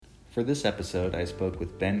For this episode, I spoke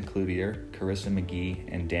with Ben Cloutier, Carissa McGee,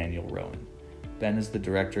 and Daniel Rowan. Ben is the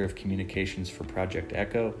Director of Communications for Project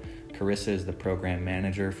ECHO, Carissa is the Program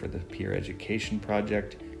Manager for the Peer Education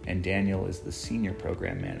Project, and Daniel is the Senior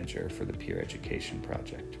Program Manager for the Peer Education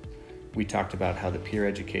Project. We talked about how the Peer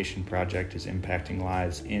Education Project is impacting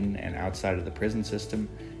lives in and outside of the prison system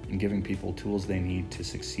and giving people tools they need to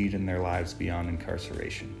succeed in their lives beyond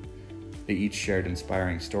incarceration. They each shared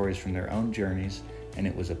inspiring stories from their own journeys, and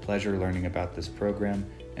it was a pleasure learning about this program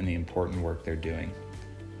and the important work they're doing.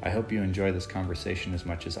 I hope you enjoy this conversation as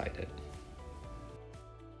much as I did.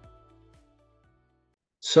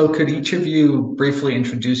 So could each of you briefly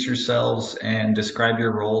introduce yourselves and describe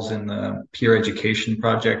your roles in the peer education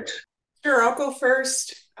project? Sure, I'll go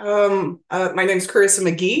first. My name is Carissa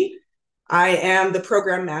McGee. I am the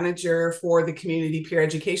program manager for the Community Peer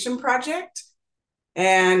Education Project.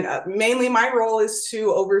 And mainly my role is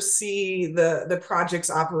to oversee the project's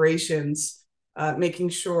operations, making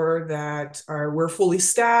sure that we're fully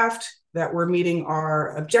staffed, that we're meeting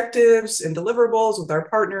our objectives and deliverables with our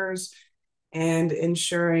partners, and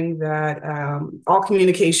ensuring that all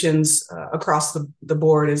communications across the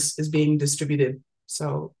board is being distributed.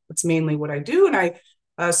 So that's mainly what I do.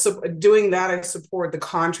 And doing that, I support the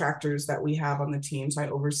contractors that we have on the team. So I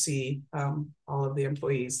oversee all of the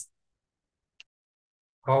employees.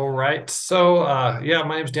 All right. So,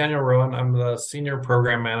 my name's Daniel Rowan. I'm the Senior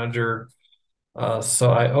Program Manager.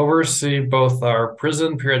 So I oversee both our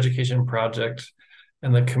Prison Peer Education Project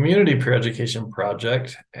and the Community Peer Education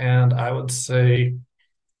Project. And I would say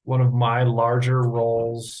one of my larger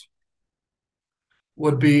roles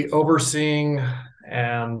would be overseeing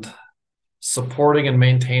and supporting and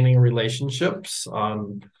maintaining relationships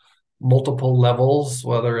on multiple levels,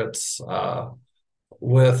 whether it's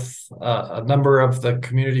with a number of the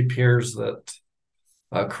community peers that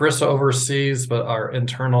Carissa oversees, but our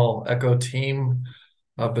internal ECHO team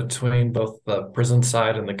between both the prison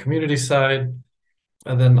side and the community side,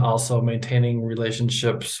 and then also maintaining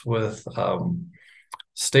relationships with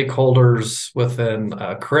stakeholders within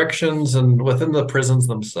corrections and within the prisons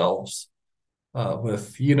themselves,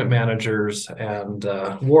 with unit managers and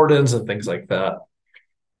wardens and things like that.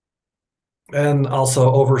 And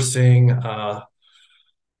also overseeing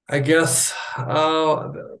we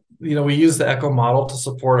use the ECHO model to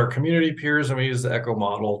support our community peers, and we use the ECHO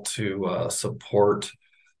model to support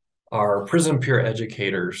our prison peer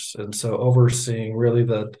educators. And so overseeing really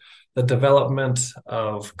the development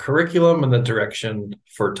of curriculum and the direction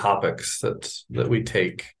for topics that we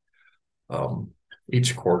take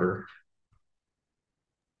each quarter.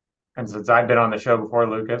 And since I've been on the show before,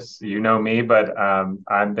 Lucas, you know me, but I'm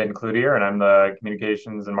Ben Cloutier, and I'm the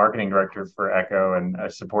Communications and Marketing Director for ECHO, and I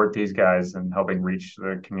support these guys in helping reach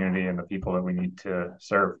the community and the people that we need to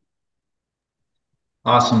serve.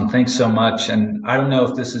 Awesome. Thanks so much. And I don't know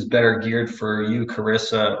if this is better geared for you,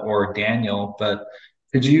 Carissa, or Daniel, but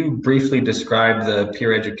could you briefly describe the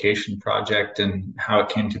peer education project and how it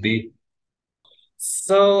came to be?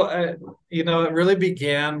 So, it really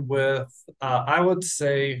began with, I would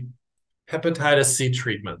say, hepatitis C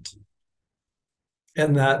treatment.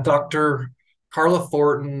 And that Dr. Carla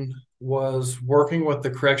Thornton was working with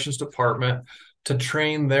the corrections department to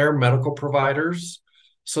train their medical providers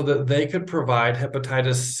so that they could provide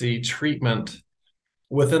hepatitis C treatment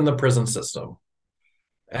within the prison system.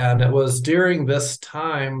 And it was during this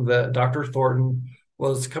time that Dr. Thornton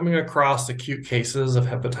was coming across acute cases of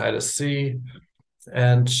hepatitis C,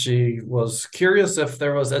 and she was curious if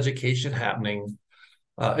there was education happening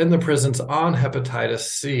in the prisons on hepatitis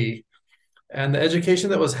C. And the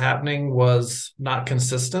education that was happening was not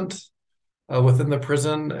consistent within the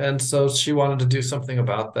prison. And so she wanted to do something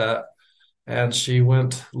about that. And she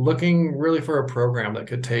went looking really for a program that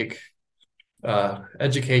could take health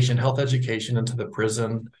education into the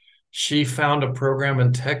prison. She found a program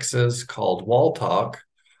in Texas called Wall Talk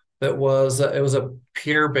that was a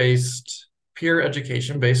peer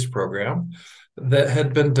education-based program that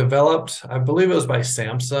had been developed. I believe it was by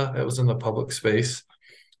SAMHSA. It was in the public space,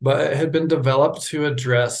 but it had been developed to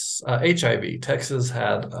address HIV. Texas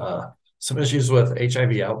had some issues with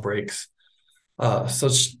HIV outbreaks. So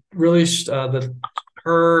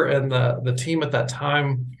her and the team at that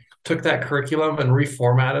time took that curriculum and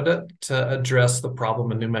reformatted it to address the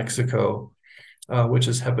problem in New Mexico, which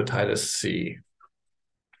is hepatitis C.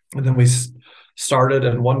 And then we started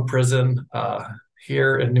in one prison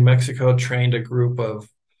here in New Mexico, trained a group of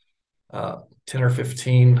 10 or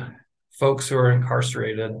 15 folks who are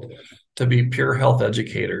incarcerated to be peer health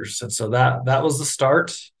educators. And so that was the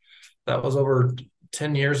start. That was over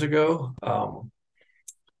 10 years ago.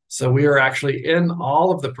 So we are actually in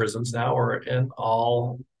all of the prisons now. We're in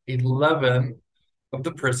all 11 of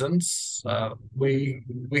the prisons. We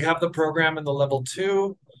have the program in the level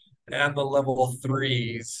 2 and the level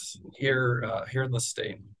 3s here in the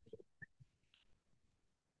state.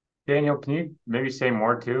 Daniel, can you maybe say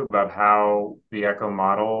more too about how the ECHO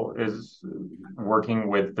model is working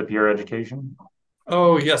with the peer education?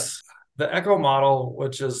 Oh, yes. The ECHO model,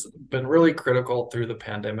 which has been really critical through the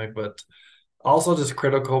pandemic, but also just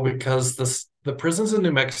critical because the prisons in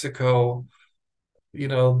New Mexico,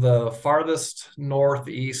 the farthest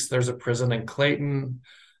northeast, there's a prison in Clayton,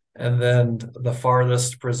 and then the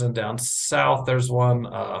farthest prison down south, there's one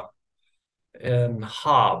in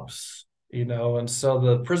Hobbs, and so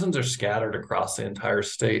the prisons are scattered across the entire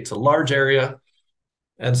state. It's a large area.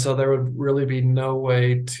 And so there would really be no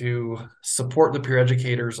way to support the peer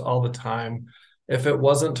educators all the time if it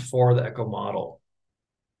wasn't for the ECHO model.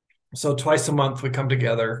 So twice a month, we come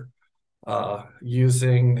together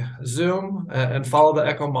using Zoom and follow the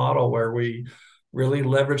ECHO model, where we really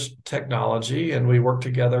leverage technology and we work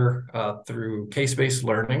together through case-based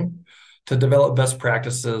learning to develop best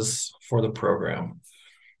practices for the program.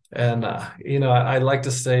 And, I like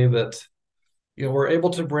to say that, we're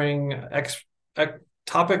able to bring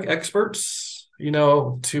topic experts,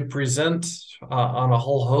 to present on a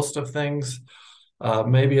whole host of things.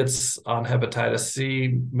 Maybe it's on hepatitis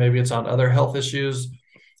C, maybe it's on other health issues,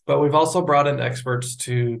 but we've also brought in experts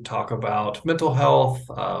to talk about mental health,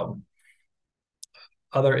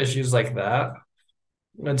 other issues like that.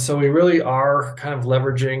 And so we really are kind of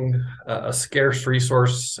leveraging a scarce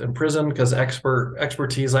resource in prison, because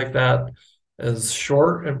expertise like that is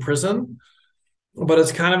short in prison. But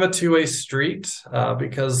it's kind of a two-way street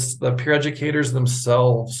because the peer educators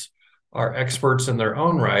themselves are experts in their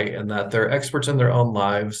own right, and that they're experts in their own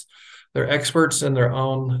lives. They're experts in their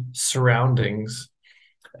own surroundings.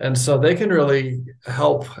 And so they can really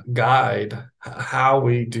help guide how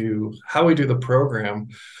we do the program.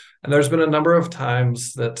 And there's been a number of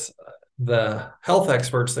times that the health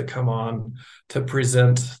experts that come on to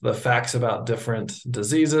present the facts about different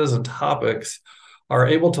diseases and topics are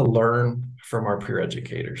able to learn from our peer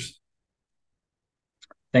educators.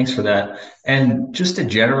 Thanks for that. And just a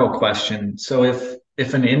general question. So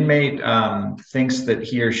if an inmate thinks that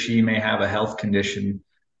he or she may have a health condition,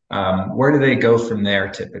 where do they go from there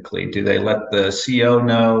typically? Do they let the CO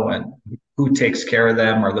know, and who takes care of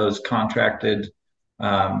them? Are those contracted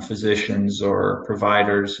physicians or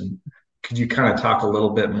providers? And could you kind of talk a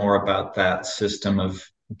little bit more about that system of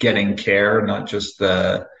getting care, not just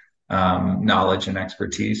the knowledge and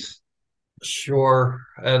expertise? Sure.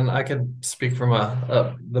 And I can speak from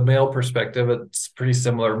the male perspective. It's pretty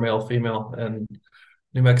similar, male, female in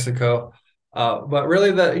New Mexico. But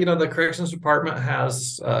really the corrections department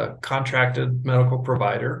has a contracted medical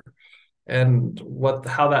provider, and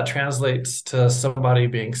how that translates to somebody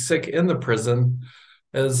being sick in the prison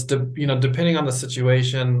is, depending on the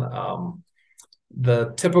situation,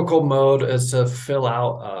 the typical mode is to fill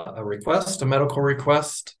out a medical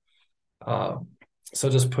request. So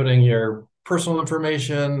just putting your personal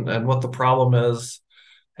information and what the problem is,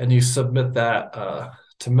 and you submit that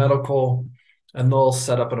to medical, and they'll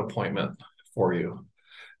set up an appointment for you.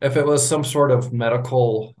 If it was some sort of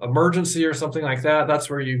medical emergency or something like that, that's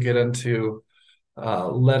where you get into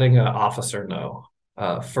letting an officer know.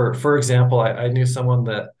 For example, I knew someone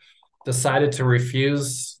that decided to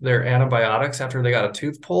refuse their antibiotics after they got a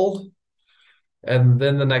tooth pulled. And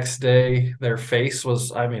then the next day, their face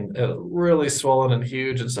was, really swollen and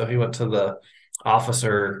huge. And so he went to the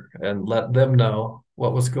officer and let them know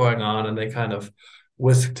what was going on. And they kind of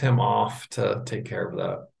whisked him off to take care of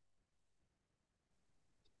that.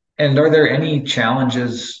 And are there any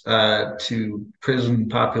challenges to prison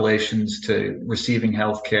populations to receiving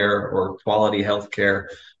healthcare or quality healthcare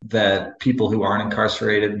that people who aren't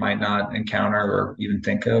incarcerated might not encounter or even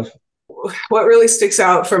think of? What really sticks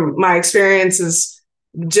out from my experience is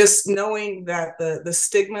just knowing that the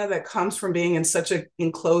stigma that comes from being in such an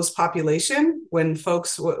enclosed population, when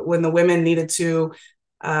the women needed to,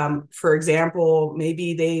 for example,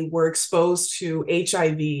 maybe they were exposed to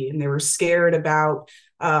HIV and they were scared about,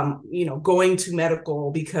 going to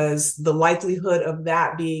medical because the likelihood of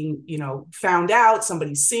that being, found out,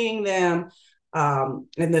 somebody seeing them, and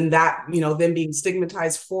then that, them being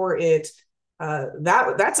stigmatized for it.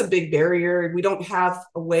 That's a big barrier. We don't have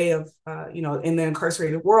a way of, in the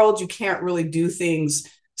incarcerated world, you can't really do things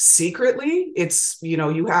secretly. It's,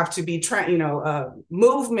 you have to be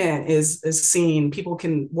movement is seen. People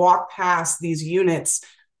can walk past these units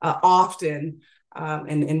often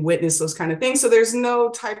and witness those kind of things. So there's no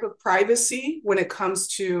type of privacy when it comes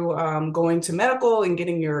to going to medical and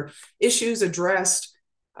getting your issues addressed.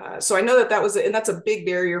 So I know that was, and that's a big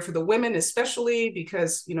barrier for the women, especially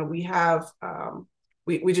because, we have,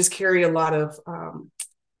 we just carry a lot of,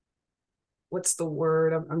 what's the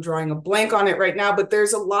word? I'm drawing a blank on it right now, but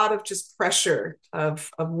there's a lot of just pressure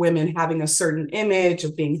of women having a certain image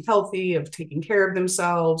of being healthy, of taking care of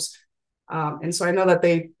themselves. And so I know that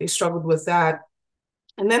they struggled with that.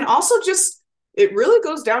 And then also just, it really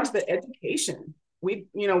goes down to the education.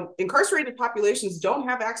 Incarcerated populations don't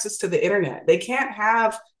have access to the internet. They can't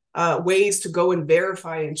have ways to go and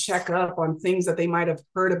verify and check up on things that they might have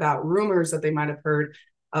heard about, rumors that they might have heard,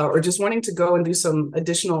 or just wanting to go and do some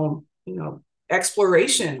additional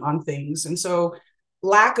exploration on things. And so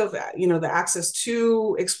lack of, the access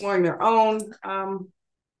to exploring their own,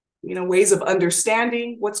 ways of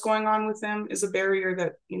understanding what's going on with them is a barrier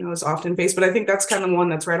that, is often faced. But I think that's kind of one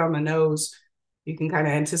that's right on the nose. You can kind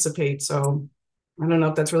of anticipate. So I don't know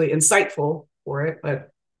if that's really insightful for it, but.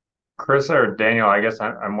 Carissa or Daniel, I guess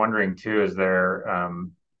I'm wondering too, is there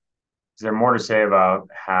more to say about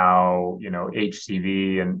how,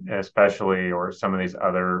 HCV and especially, or some of these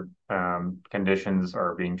other conditions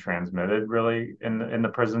are being transmitted really in the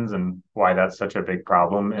prisons, and why that's such a big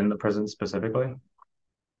problem in the prisons specifically?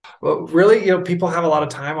 Well, really, people have a lot of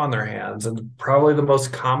time on their hands, and probably the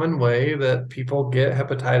most common way that people get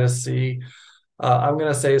hepatitis C, I'm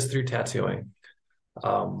going to say, is through tattooing,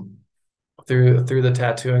 through the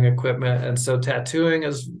tattooing equipment. And so tattooing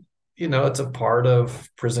is, it's a part of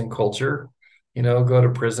prison culture. Go to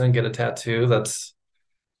prison, get a tattoo. That's,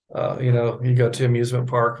 you go to amusement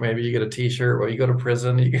park, maybe you get a T-shirt. Well, you go to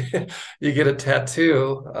prison, you get a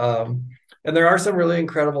tattoo. And there are some really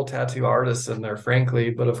incredible tattoo artists in there, frankly.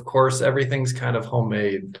 But of course, everything's kind of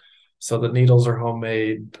homemade. So the needles are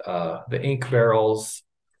homemade, the ink barrels,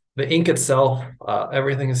 the ink itself,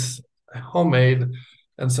 everything's homemade.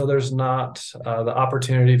 And so there's not the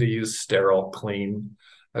opportunity to use sterile, clean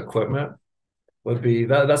equipment. Would be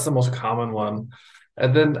that's the most common one.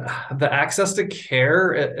 And then the access to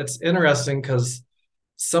care, it's interesting because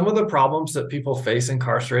some of the problems that people face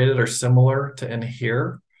incarcerated are similar to in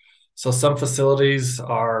here. So some facilities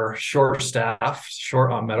are short-staffed,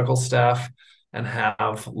 short on medical staff, and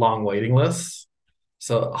have long waiting lists.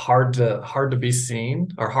 So hard to be seen,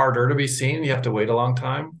 or harder to be seen. You have to wait a long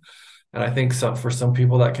time. And I think for some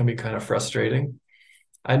people that can be kind of frustrating.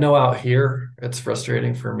 I know out here it's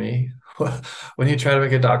frustrating for me when you try to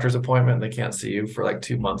make a doctor's appointment and they can't see you for like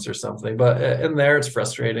 2 months or something. But in there, it's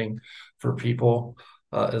frustrating for people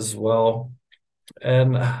as well.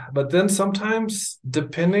 But then sometimes,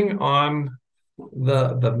 depending on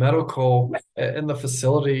the medical in the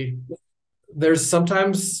facility, there's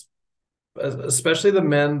sometimes, especially the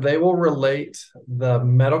men, they will relate the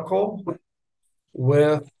medical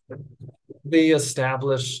with the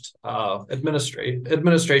established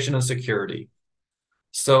administration and security.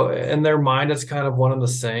 So in their mind, it's kind of one and the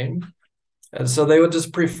same. And so they would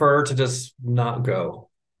just prefer to just not go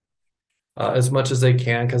as much as they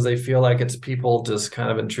can, because they feel like it's people just kind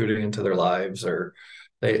of intruding into their lives, or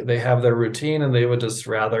they have their routine and they would just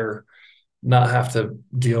rather not have to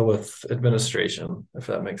deal with administration, if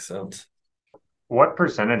that makes sense. What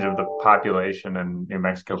percentage of the population in New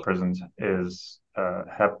Mexico prisons is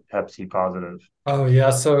Hep C positive? Oh yeah,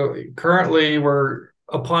 so currently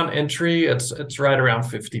upon entry, it's right around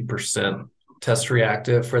 50% test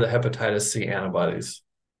reactive for the hepatitis C antibodies.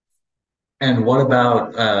 And what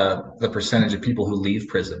about the percentage of people who leave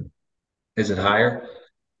prison? Is it higher?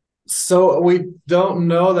 So we don't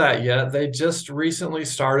know that yet. They just recently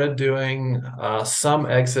started doing some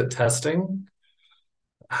exit testing.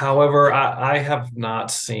 However, I have not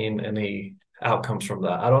seen any outcomes from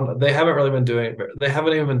that. They haven't really been doing it. They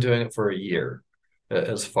haven't even been doing it for a year,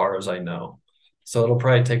 as far as I know. So it'll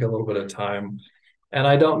probably take a little bit of time. And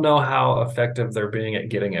I don't know how effective they're being at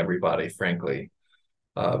getting everybody, frankly,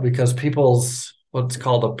 because people's what's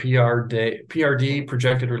called a PRD,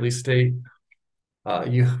 projected release date.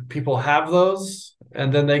 People have those,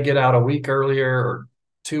 and then they get out a week earlier or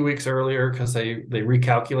 2 weeks earlier because they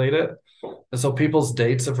recalculate it. And so people's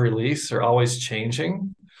dates of release are always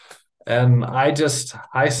changing. And I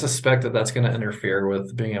suspect that that's going to interfere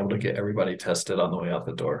with being able to get everybody tested on the way out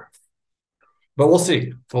the door. But we'll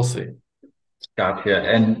see. We'll see. Gotcha.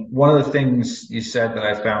 And one of the things you said that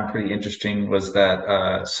I found pretty interesting was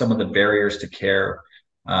that some of the barriers to care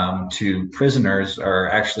to prisoners are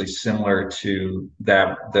actually similar to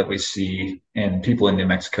that we see in people in New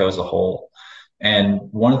Mexico as a whole. And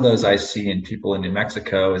one of those I see in people in New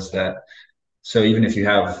Mexico is that, so even if you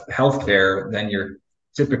have healthcare, then you're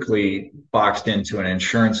typically boxed into an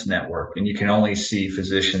insurance network, and you can only see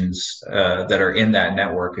physicians that are in that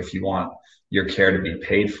network if you want your care to be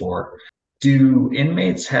paid for. Do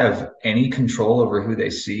inmates have any control over who they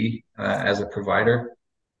see as a provider?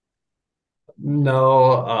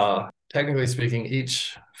 No, technically speaking,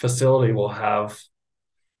 each facility will have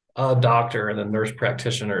a doctor and then nurse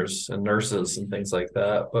practitioners and nurses and things like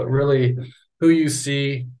that. But really, who you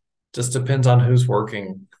see just depends on who's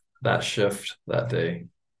working that shift that day.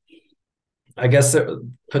 I guess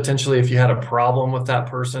potentially, if you had a problem with that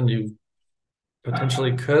person, you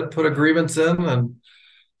potentially could put a grievance in and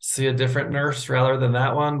see a different nurse rather than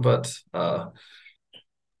that one. But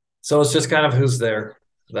so it's just kind of who's there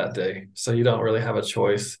that day. So you don't really have a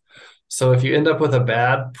choice. So if you end up with a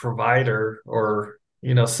bad provider or,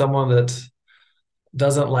 someone that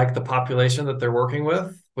doesn't like the population that they're working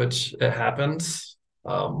with, which it happens,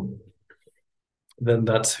 then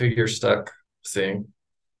that's who you're stuck seeing.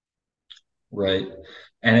 Right.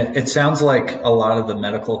 And it sounds like a lot of the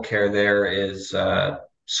medical care there is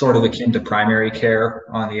sort of akin to primary care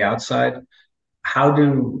on the outside. How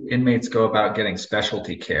do inmates go about getting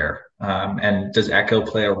specialty care? And does Echo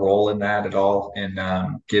play a role in that at all in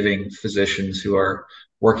giving physicians who are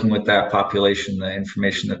working with that population the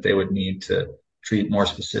information that they would need to treat more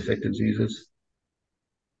specific diseases?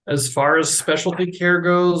 As far as specialty care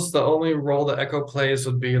goes, the only role that Echo plays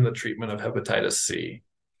would be in the treatment of hepatitis C.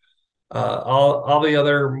 All the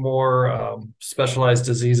other more specialized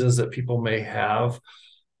diseases that people may have,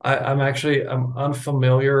 I'm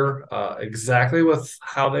unfamiliar exactly with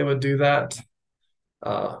how they would do that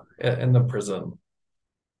in the prison.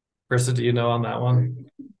 Carissa, do you know on that one?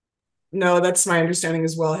 No, that's my understanding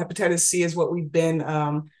as well. Hepatitis C is what we've been,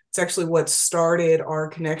 it's actually what started our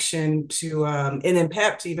connection to, and then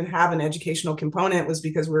PEP to even have an educational component was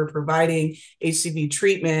because we were providing HCV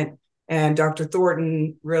treatment, and Dr.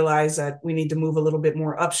 Thornton realized that we need to move a little bit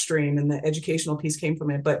more upstream, and the educational piece came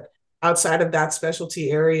from it. But outside of that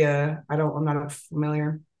specialty area, I'm not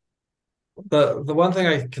familiar. The one thing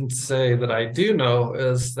I can say that I do know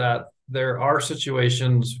is that there are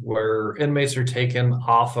situations where inmates are taken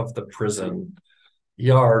off of the prison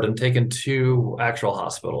yard and taken to actual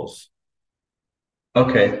hospitals.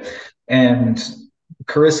 Okay. And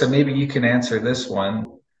Carissa, maybe you can answer this one.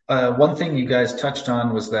 One thing you guys touched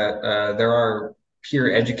on was that there are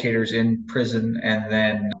peer educators in prison, and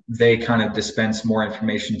then they kind of dispense more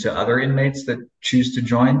information to other inmates that choose to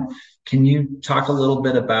join. Can you talk a little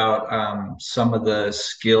bit about some of the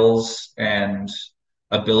skills and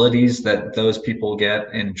abilities that those people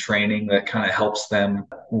get in training that kind of helps them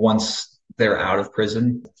once they're out of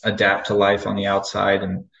prison adapt to life on the outside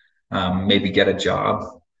and maybe get a job?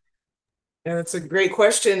 Yeah, that's a great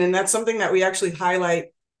question. And that's something that we actually highlight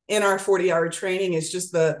in our 40-hour training is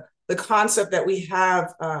just the concept that we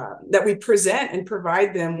have, that we present and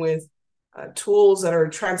provide them with tools that are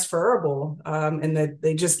transferable and that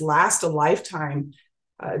they just last a lifetime.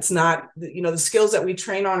 It's not, the skills that we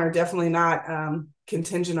train on are definitely not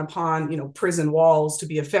contingent upon, prison walls to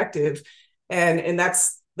be effective. And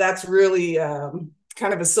that's really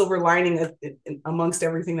kind of a silver lining amongst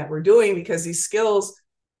everything that we're doing, because these skills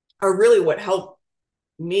are really what helped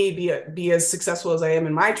me be as successful as I am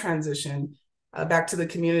in my transition back to the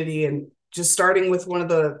community. And just starting with one of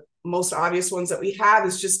the most obvious ones that we have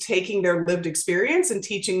is just taking their lived experience and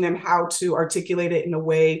teaching them how to articulate it in a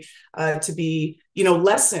way to be,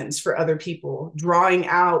 lessons for other people, drawing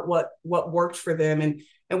out what worked for them.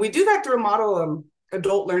 And we do that through a model of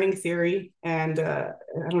adult learning theory. And I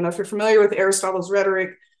don't know if you're familiar with Aristotle's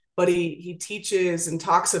rhetoric, but he teaches and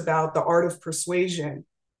talks about the art of persuasion,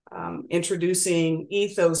 introducing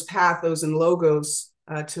ethos, pathos, and logos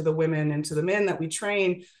to the women and to the men that we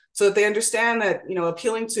train, so that they understand that,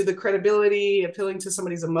 appealing to the credibility, appealing to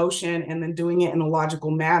somebody's emotion, and then doing it in a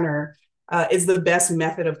logical manner is the best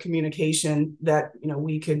method of communication that,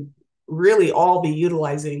 we could really all be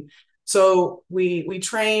utilizing. So we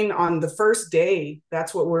train on the first day.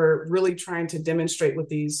 That's what we're really trying to demonstrate with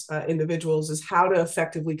these individuals, is how to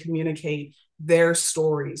effectively communicate their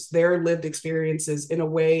stories, their lived experiences in a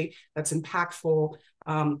way that's impactful,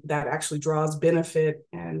 that actually draws benefit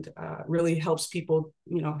and really helps people,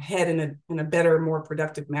 head in a better, more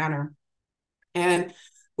productive manner. And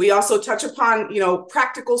we also touch upon,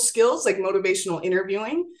 practical skills like motivational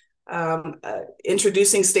interviewing,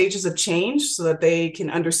 introducing stages of change so that they can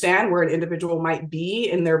understand where an individual might be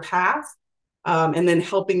in their path, and then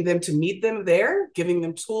helping them to meet them there, giving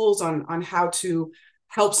them tools on how to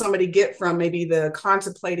help somebody get from maybe the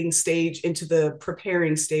contemplating stage into the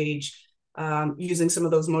preparing stage, using some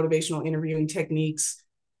of those motivational interviewing techniques,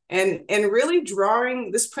 and really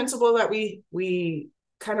drawing this principle that we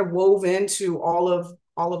kind of wove into all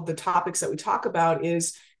of the topics that we talk about,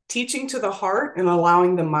 is teaching to the heart and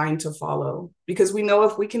allowing the mind to follow. Because we know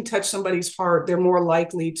if we can touch somebody's heart, they're more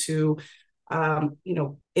likely to,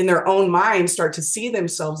 in their own mind, start to see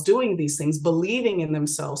themselves doing these things, believing in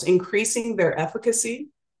themselves, increasing their efficacy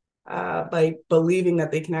by believing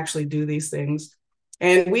that they can actually do these things.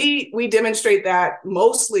 And we demonstrate that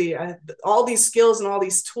mostly. All these skills and all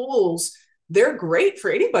these tools, they're great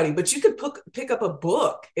for anybody, but you could pick up a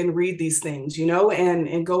book and read these things,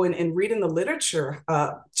 and go in and read in the literature,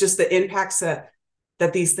 just the impacts that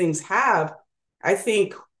these things have. I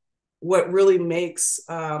think what really makes,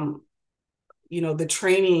 the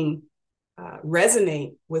training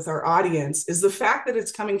resonate with our audience is the fact that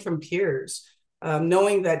it's coming from peers.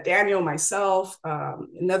 Knowing that Daniel, myself,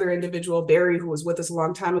 another individual, Barry, who was with us a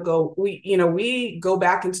long time ago, we go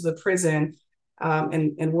back into the prison,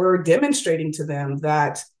 and we're demonstrating to them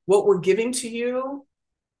that what we're giving to you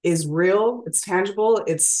is real, it's tangible,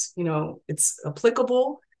 it's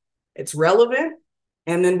applicable, it's relevant.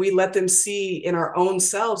 And then we let them see in our own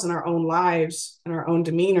selves, in our own lives, in our own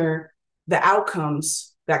demeanor, the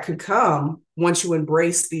outcomes that could come once you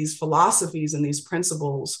embrace these philosophies and these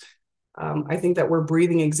principles. I think that we're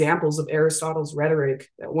breathing examples of Aristotle's rhetoric,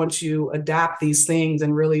 that once you adapt these things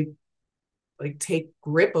and really take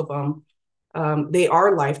grip of them, they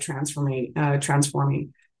are life transforming.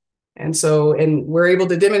 And we're able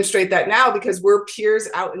to demonstrate that now because we're peers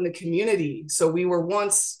out in the community. So we were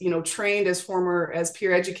once, trained as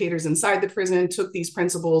peer educators inside the prison, took these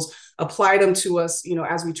principles, applied them to us,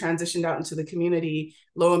 as we transitioned out into the community.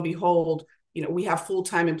 Lo and behold, we have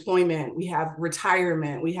full-time employment, we have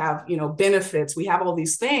retirement, we have, benefits, we have all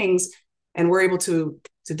these things. And we're able to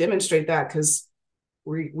demonstrate that because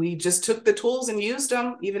we just took the tools and used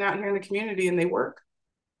them even out here in the community, and they work.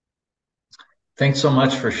 Thanks so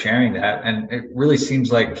much for sharing that. And it really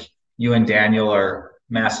seems like you and Daniel are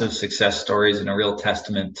massive success stories and a real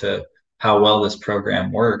testament to how well this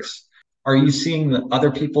program works. Are you seeing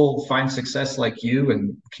other people find success like you?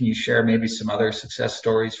 And can you share maybe some other success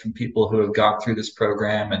stories from people who have gone through this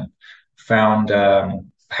program and found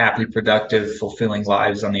happy, productive, fulfilling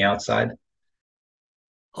lives on the outside?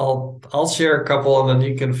 I'll share a couple, and then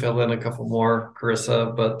you can fill in a couple more,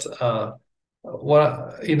 Carissa. But one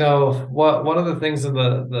of the things in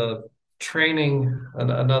the training,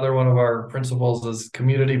 another one of our principles is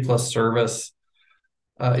community plus service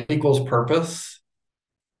equals purpose.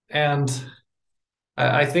 And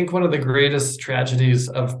I think one of the greatest tragedies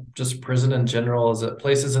of just prison in general is it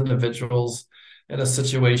places individuals in a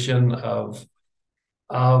situation of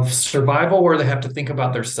survival where they have to think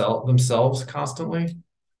about themselves constantly.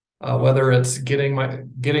 Whether it's getting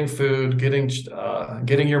food,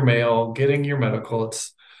 getting your mail, getting your medical,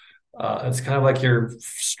 it's kind of like you're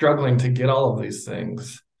struggling to get all of these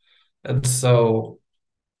things. And so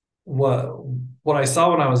what I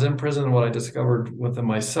saw when I was in prison and what I discovered within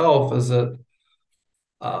myself is that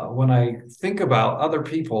when I think about other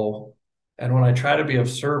people and when I try to be of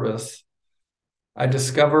service, I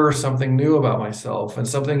discover something new about myself and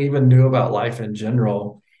something even new about life in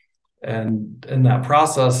general. And in that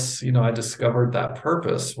process, I discovered that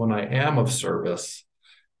purpose when I am of service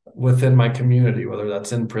within my community, whether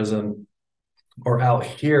that's in prison or out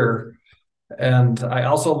here. And I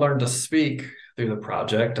also learned to speak through the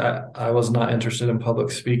project. I was not interested in public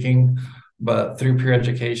speaking, but through peer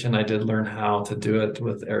education, I did learn how to do it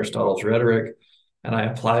with Aristotle's rhetoric. And I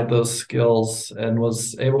applied those skills and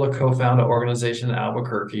was able to co-found an organization in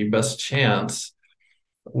Albuquerque, Best Chance,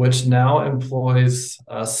 which now employs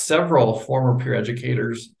several former peer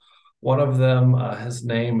educators. One of them, his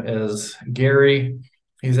name is Gary.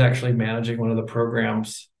 He's actually managing one of the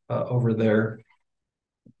programs over there.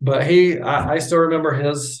 But I still remember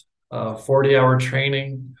his 40-hour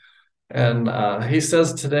training. And he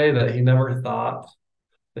says today that he never thought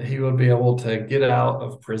that he would be able to get out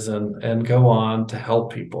of prison and go on to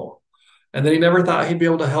help people. And then he never thought he'd be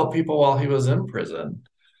able to help people while he was in prison.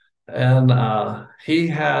 And he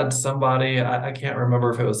had somebody, I can't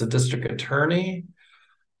remember if it was the district attorney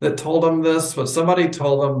that told him this, but somebody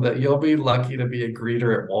told him that you'll be lucky to be a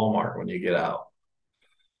greeter at Walmart when you get out.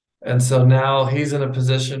 And so now he's in a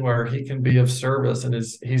position where he can be of service, and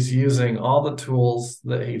he's using all the tools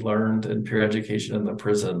that he learned in peer education in the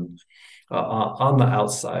prison on the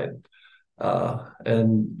outside.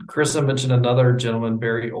 And Carissa mentioned another gentleman,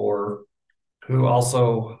 Barry Orr, who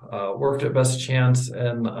also worked at Best Chance,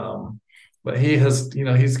 and but he has,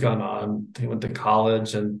 he's gone on. He went to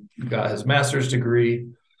college and got his master's degree,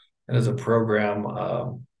 and is a program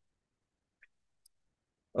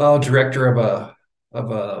director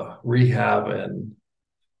of a rehab in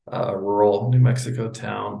rural New Mexico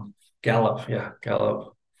town, Gallup.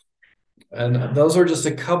 And those are just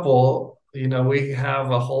a couple. We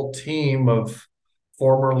have a whole team of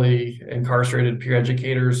formerly incarcerated peer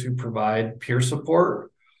educators who provide peer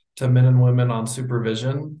support to men and women on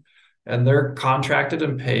supervision, and they're contracted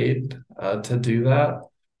and paid to do that.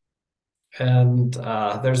 And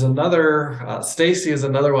there's another, Stacy is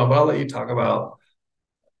another one, but I'll let you talk about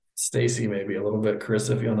Stacy maybe a little bit,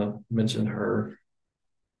 Carissa, if you want to mention her.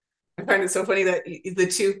 I find it so funny that the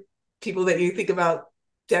two people that you think about,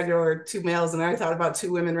 Daniel, are two males, and I thought about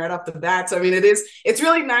two women right off the bat. So I mean, it's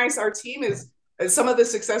really nice. Our team is some of the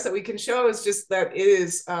success that we can show is just that it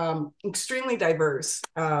is extremely diverse.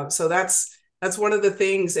 So that's one of the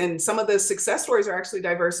things, and some of the success stories are actually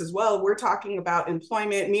diverse as well. We're talking about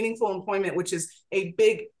employment, meaningful employment, which is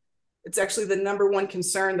it's actually the number one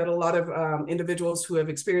concern that a lot of individuals who have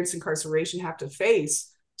experienced incarceration have to face.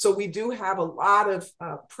 So we do have a lot of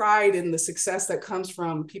pride in the success that comes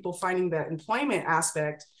from people finding that employment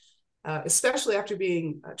aspect, especially after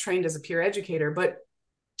being trained as a peer educator. But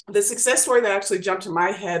the success story that actually jumped to my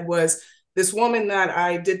head was this woman that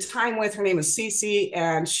I did time with. Her name is Cece,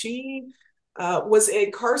 and she was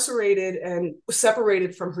incarcerated and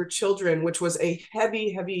separated from her children, which was a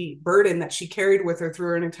heavy, heavy burden that she carried with her through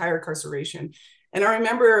her entire incarceration. And I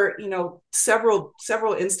remember, several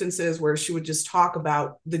instances where she would just talk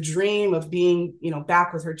about the dream of being,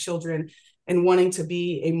 back with her children and wanting to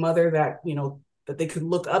be a mother that, that they could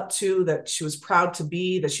look up to, that she was proud to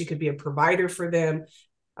be, that she could be a provider for them.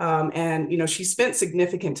 And she spent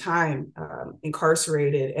significant time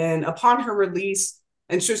incarcerated. And upon her release,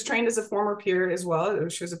 and she was trained as a former peer as well.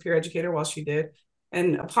 She was a peer educator while she did.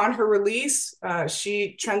 And upon her release,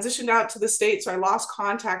 she transitioned out to the States. So I lost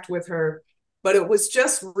contact with her. But it was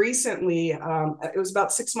just recently, it was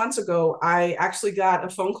about 6 months ago, I actually got a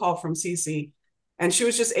phone call from Cece, and she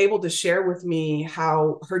was just able to share with me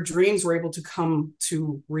how her dreams were able to come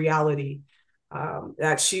to reality,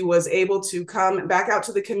 that she was able to come back out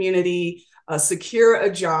to the community, secure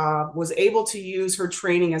a job, was able to use her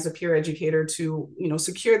training as a peer educator to,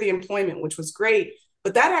 secure the employment, which was great.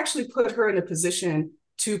 But that actually put her in a position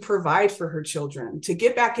to provide for her children, to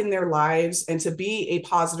get back in their lives and to be a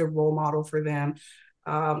positive role model for them,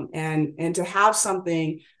 and to have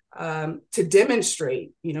something to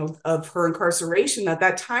demonstrate, of her incarceration,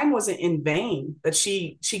 that time wasn't in vain, that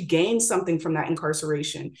she gained something from that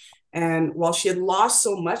incarceration. And while she had lost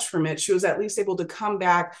so much from it, she was at least able to come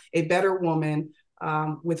back a better woman,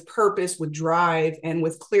 with purpose, with drive, and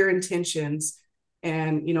with clear intentions.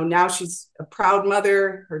 And, now she's a proud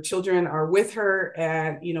mother. Her children are with her,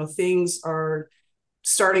 and, things are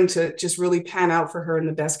starting to just really pan out for her in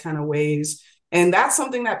the best kind of ways. And that's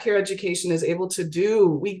something that peer education is able to do.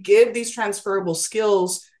 We give these transferable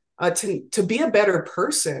skills to be a better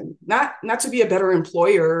person, not to be a better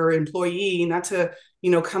employer or employee, not to,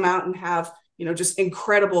 come out and have, just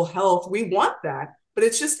incredible health. We want that, but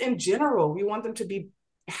it's just in general, we want them to be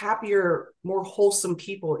happier, more wholesome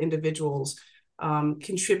people, individuals,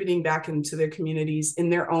 contributing back into their communities in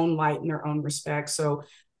their own light, in their own respect. So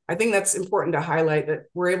I think that's important to highlight, that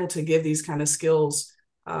we're able to give these kind of skills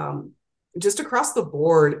just across the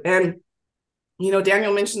board. And,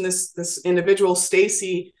 Daniel mentioned this individual,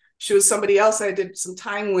 Stacy. She was somebody else I did some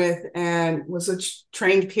time with and was a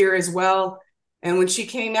trained peer as well. And when she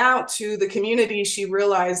came out to the community, she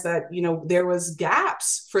realized that, there was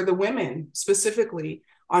gaps for the women specifically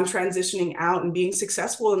on transitioning out and being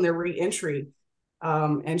successful in their reentry.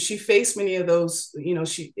 And she faced many of those,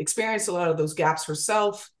 she experienced a lot of those gaps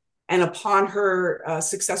herself. And upon her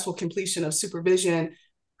successful completion of supervision,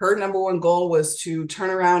 her number one goal was to turn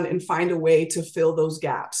around and find a way to fill those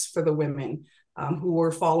gaps for the women who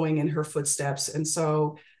were following in her footsteps. And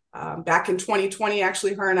so back in 2020,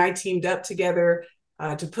 actually, her and I teamed up together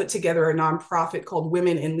to put together a nonprofit called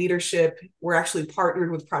Women in Leadership. We're actually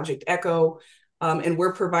partnered with Project Echo, and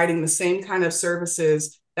we're providing the same kind of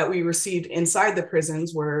services that we received inside the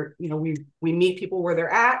prisons, where, we meet people where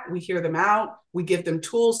they're at, we hear them out, we give them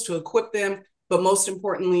tools to equip them, but most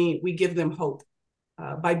importantly, we give them hope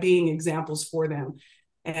by being examples for them.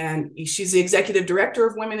 And she's the executive director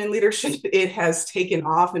of Women in Leadership. It has taken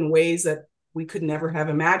off in ways that we could never have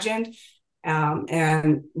imagined.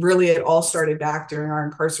 And really, it all started back during our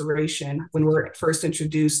incarceration when we were first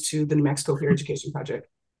introduced to the New Mexico Peer Education Project.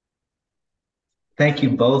 Thank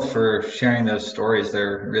you both for sharing those stories.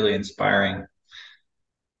 They're really inspiring.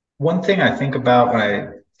 One thing I think about when I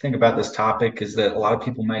think about this topic is that a lot of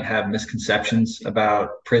people might have misconceptions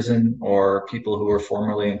about prison or people who were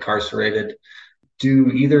formerly incarcerated. Do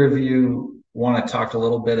either of you want to talk a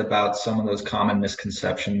little bit about some of those common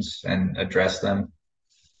misconceptions and address them?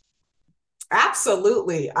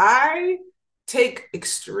 Absolutely. I take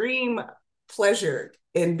extreme pleasure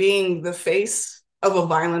in being the face of a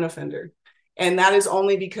violent offender. And that is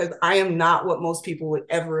only because I am not what most people would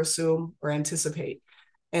ever assume or anticipate.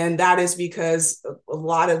 And that is because a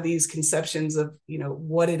lot of these conceptions of,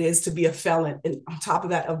 what it is to be a felon, and on top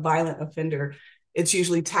of that, a violent offender, it's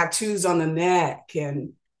usually tattoos on the neck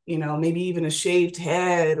and, maybe even a shaved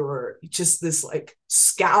head or just this like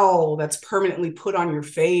scowl that's permanently put on your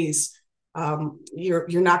face. You're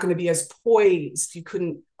not going to be as poised. You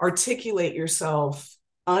couldn't articulate yourself,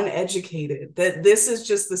 uneducated. That this is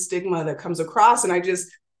just the stigma that comes across. And I just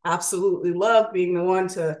absolutely love being the one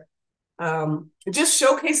to just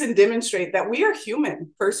showcase and demonstrate that we are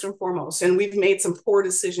human first and foremost, and we've made some poor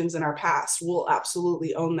decisions in our past. We'll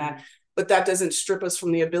absolutely own that, but that doesn't strip us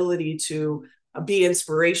from the ability to be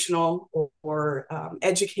inspirational or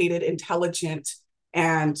educated, intelligent,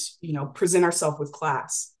 and present ourselves with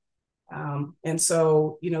class. And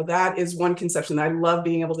so, that is one conception that I love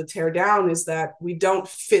being able to tear down, is that we don't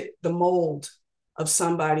fit the mold of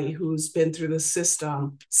somebody who's been through the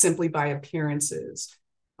system simply by appearances.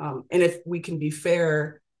 And if we can be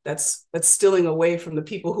fair, that's stealing away from the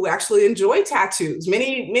people who actually enjoy tattoos.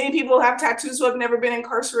 Many people have tattoos who have never been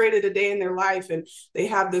incarcerated a day in their life, and they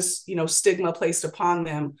have this stigma placed upon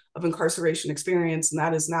them of incarceration experience, and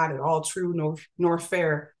that is not at all true nor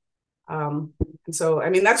fair. And so, I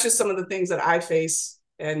mean, that's just some of the things that I face,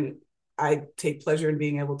 and I take pleasure in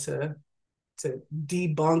being able to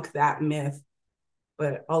debunk that myth.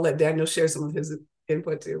 But I'll let Daniel share some of his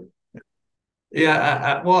input too.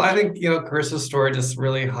 Yeah, well, I think, Carissa's story just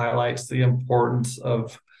really highlights the importance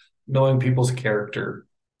of knowing people's character,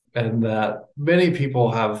 and that many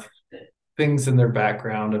people have things in their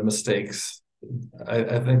background and mistakes.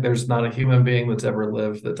 I think there's not a human being that's ever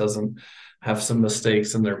lived that doesn't have some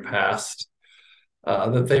mistakes in their past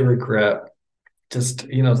that they regret. Just,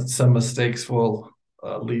 some mistakes will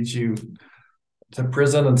lead you to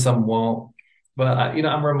prison and some won't. But,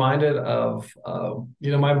 I'm reminded of,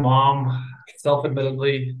 my mom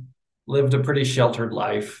self-admittedly lived a pretty sheltered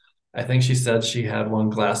life. I think she said she had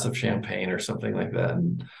one glass of champagne or something like that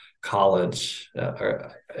in college.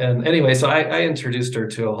 And anyway, so I introduced her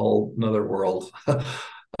to a whole nother world.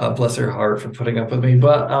 Bless her heart for putting up with me.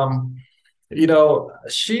 But,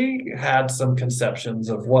 she had some conceptions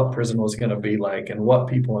of what prison was going to be like and what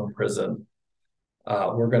people in prison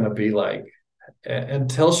were going to be like,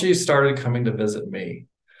 until she started coming to visit me.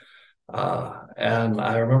 And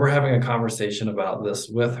I remember having a conversation about this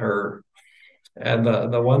with her. And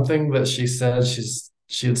the one thing that she said,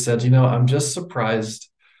 she had said, I'm just surprised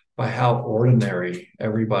by how ordinary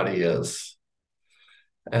everybody is.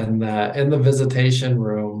 And that in the visitation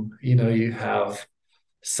room, you have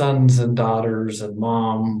sons and daughters and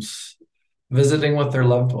moms visiting with their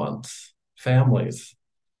loved ones, families.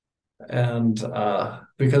 And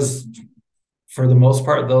because for the most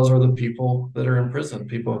part, those are the people that are in prison,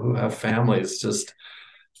 people who have families.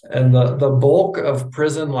 And the bulk of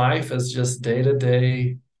prison life is just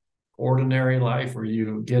day-to-day ordinary life, where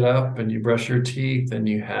you get up and you brush your teeth and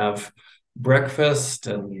you have breakfast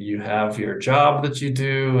and you have your job that you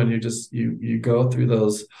do, and you go through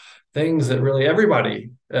those things that really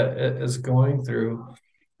everybody is going through.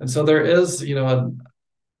 And so there is, the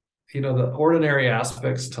ordinary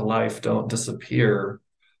aspects to life don't disappear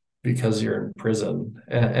because you're in prison,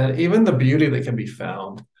 and even the beauty that can be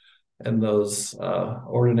found in those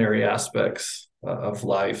ordinary aspects of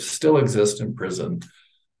life still exist in prison.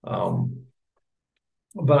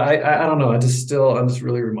 But I don't know. I'm just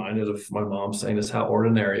really reminded of my mom saying just how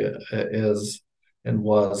ordinary it is and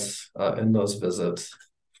was in those visits.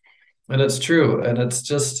 And it's true. And it's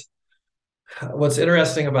just, what's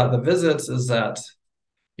interesting about the visits is that,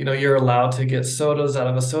 you're allowed to get sodas out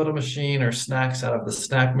of a soda machine or snacks out of the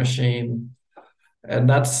snack machine. And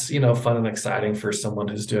that's, fun and exciting for someone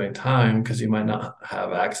who's doing time, because you might not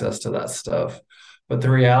have access to that stuff. But the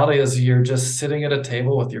reality is you're just sitting at a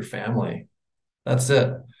table with your family. That's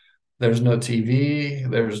it. There's no TV.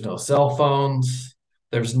 There's no cell phones.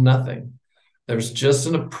 There's nothing. There's just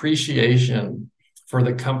an appreciation for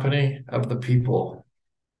the company of the people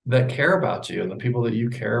that care about you and the people that you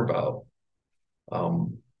care about.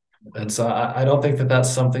 And so I don't think that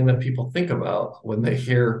that's something that people think about when they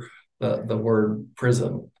hear the word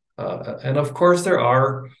prison. And of course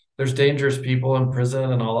there's dangerous people in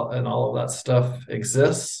prison, and all of that stuff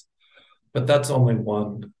exists, but that's only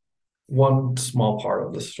one small part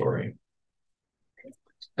of the story.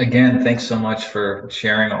 Again, thanks so much for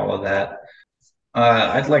sharing all of that.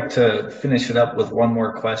 I'd like to finish it up with one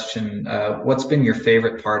more question. What's been your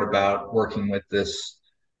favorite part about working with this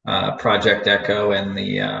Project Echo and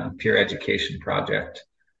the Peer Education Project?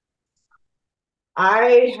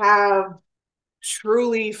 I have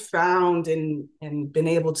truly found and been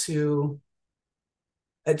able to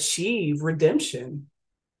achieve redemption,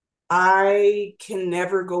 I can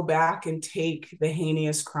never go back and take the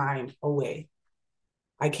heinous crime away.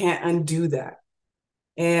 I can't undo that.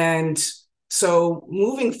 And so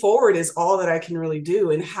moving forward is all that I can really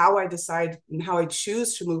do. And how I decide and how I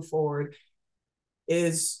choose to move forward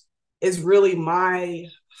is really my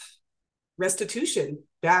restitution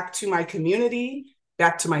back to my community,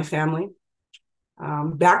 back to my family,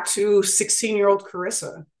 back to 16-year-old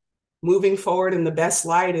Carissa. Moving forward in the best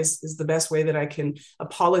light is the best way that I can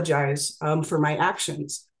apologize for my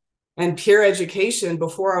actions. And peer education,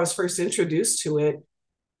 before I was first introduced to it,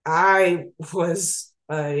 I was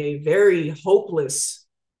a very hopeless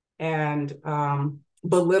and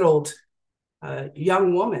belittled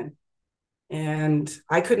young woman. And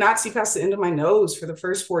I could not see past the end of my nose for the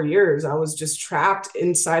first 4 years. I was just trapped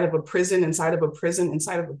inside of a prison, inside of a prison,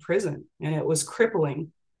 inside of a prison. And it was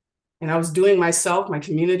crippling. And I was doing myself, my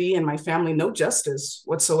community, and my family no justice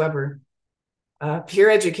whatsoever. Peer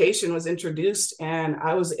education was introduced, and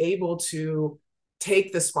I was able to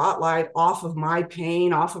take the spotlight off of my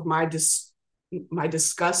pain, off of my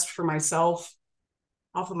disgust for myself,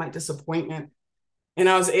 off of my disappointment. And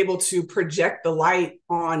I was able to project the light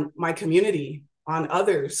on my community, on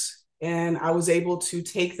others. And I was able to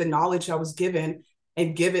take the knowledge I was given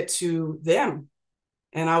and give it to them.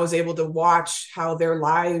 And I was able to watch how their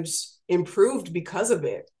lives improved because of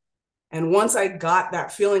it. And once I got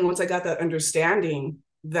that feeling, once I got that understanding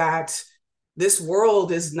that this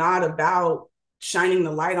world is not about shining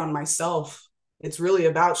the light on myself, it's really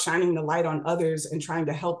about shining the light on others and trying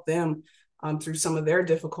to help them through some of their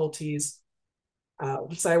difficulties.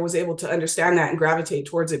 Once I was able to understand that and gravitate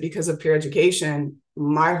towards it because of peer education,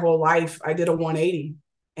 my whole life, I did a 180.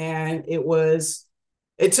 And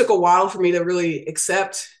it took a while for me to really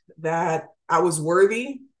accept that I was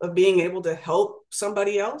worthy of being able to help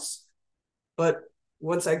somebody else. But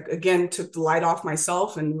once I, again, took the light off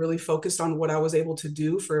myself and really focused on what I was able to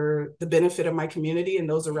do for the benefit of my community and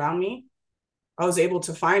those around me, I was able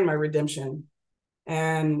to find my redemption.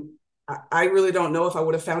 And I really don't know if I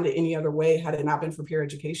would have found it any other way had it not been for peer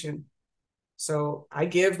education. So I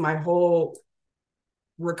give my whole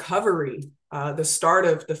recovery, the start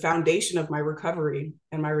of the foundation of my recovery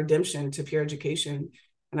and my redemption to peer education.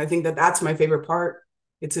 And I think that that's my favorite part.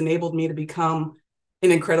 It's enabled me to become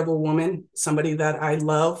an incredible woman, somebody that I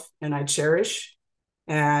love and I cherish.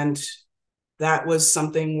 And that was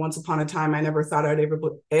something once upon a time I never thought I'd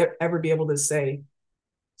ever be able to say.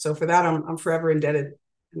 So for that, I'm forever indebted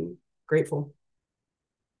and grateful.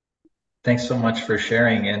 Thanks so much for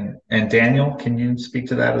sharing. And Daniel, can you speak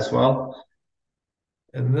to that as well?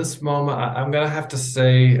 In this moment, I'm going to have to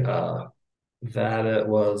say that it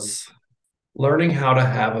was learning how to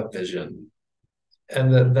have a vision,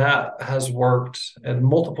 and that has worked in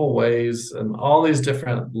multiple ways and all these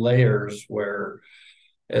different layers, where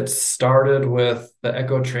it started with the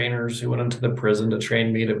ECHO trainers who went into the prison to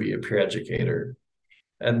train me to be a peer educator.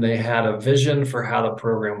 And they had a vision for how the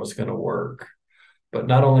program was going to work. But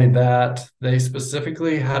not only that, they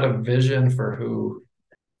specifically had a vision for who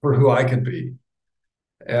I could be.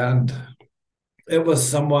 And it was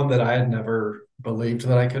someone that I had never believed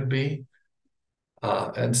that I could be.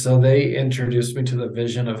 And so they introduced me to the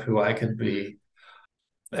vision of who I could be.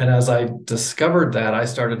 And as I discovered that, I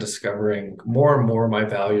started discovering more and more my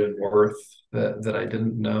value and worth that I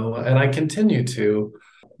didn't know. And I continue to.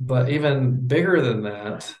 But even bigger than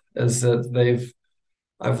that is that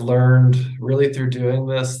I've learned really through doing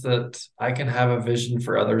this that I can have a vision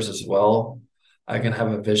for others as well. I can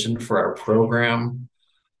have a vision for our program.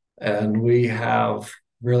 And we have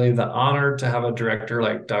really the honor to have a director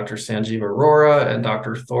like Dr. Sanjeev Arora and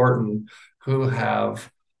Dr. Thornton, who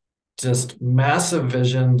have just massive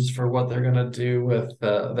visions for what they're going to do with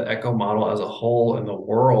the ECHO model as a whole in the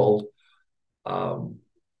world.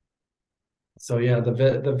 So yeah,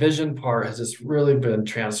 the vision part has just really been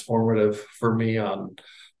transformative for me on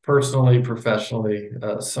personally, professionally,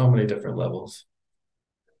 so many different levels.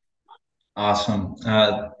 Awesome.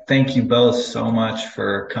 Thank you both so much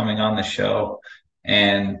for coming on the show.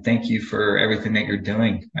 And thank you for everything that you're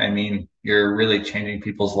doing. I mean, you're really changing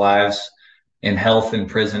people's lives in health in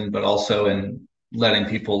prison, but also in letting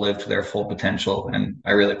people live to their full potential. And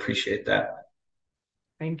I really appreciate that.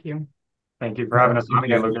 Thank you. Thank you for having us on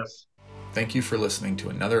again, Lucas. Thank you for listening to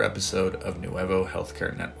another episode of Nuevo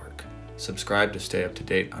Healthcare Network. Subscribe to stay up to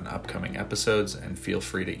date on upcoming episodes, and feel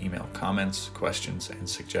free to email comments, questions, and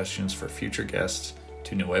suggestions for future guests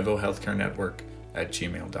to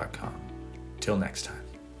nuevohealthcarenetwork@gmail.com. Till next time.